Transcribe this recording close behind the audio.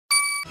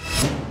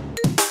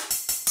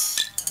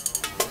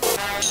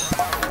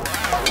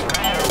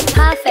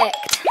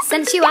Perfect.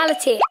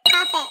 Sensuality.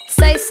 Perfect.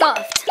 So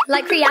soft,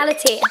 like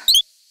reality.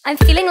 I'm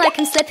feeling like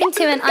I'm slipping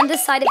to an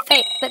undecided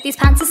fate, but these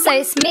pants are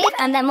so smooth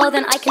and they're more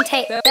than I can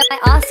take. So I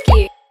ask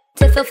you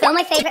to fulfill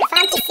my favorite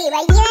fantasy,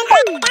 where you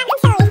and I back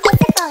until we face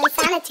the full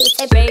insanity.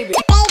 So baby,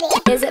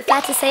 is it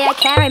fair to say I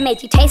care? I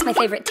made you taste my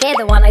favorite tear,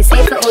 the one I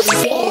saved for all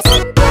these years.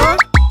 You're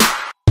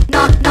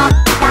not that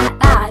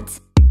bad.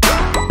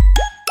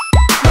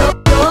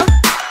 You're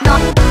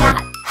not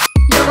that.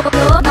 You're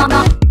not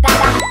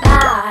that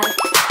bad.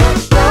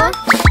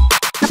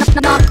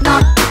 You're not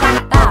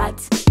that bad.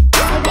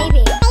 Hey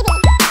baby,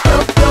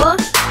 you're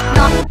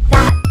not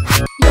that.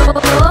 You're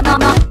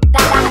not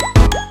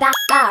that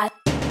bad.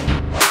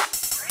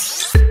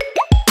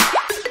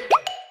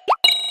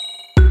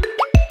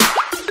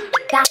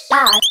 That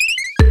bad.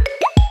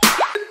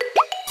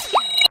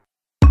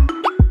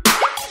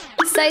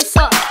 So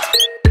soft,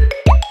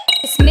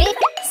 smooth,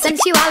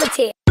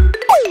 sensuality,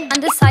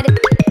 undecided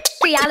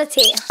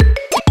reality,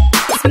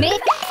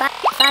 smooth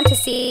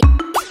fantasy.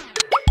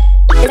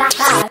 Is that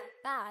bad?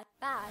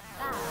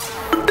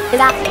 Is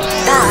that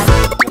bad?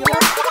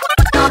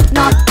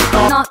 Not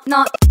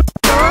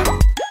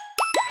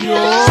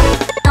you're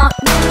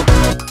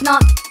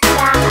not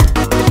that.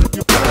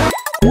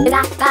 Is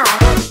that bad?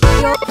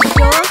 You're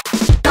not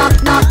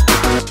that. Not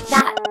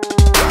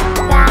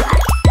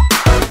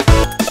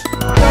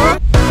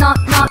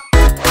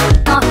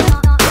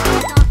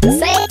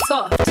say it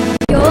soft.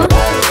 You're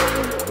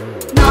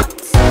not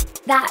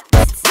that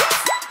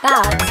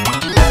bad.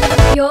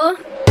 You're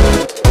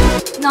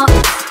not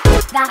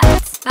that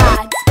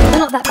bad. You're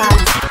not that bad.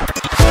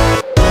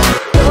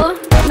 You're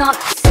not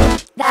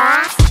that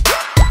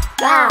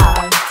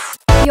bad.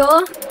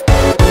 You're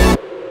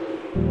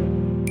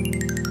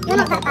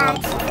not that bad.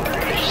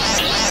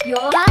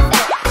 You're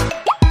perfect.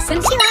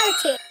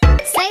 Sensuality.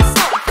 So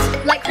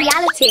soft, like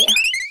reality.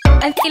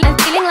 I'm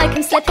feeling like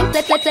I'm slipping to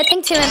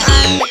an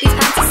but these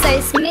pants are so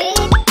smooth.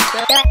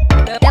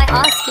 Did I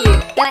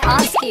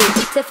ask you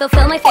to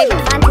fulfill my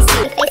favorite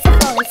fantasy, face of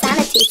full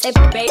insanity, so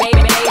baby,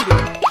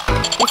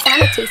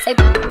 insanity, so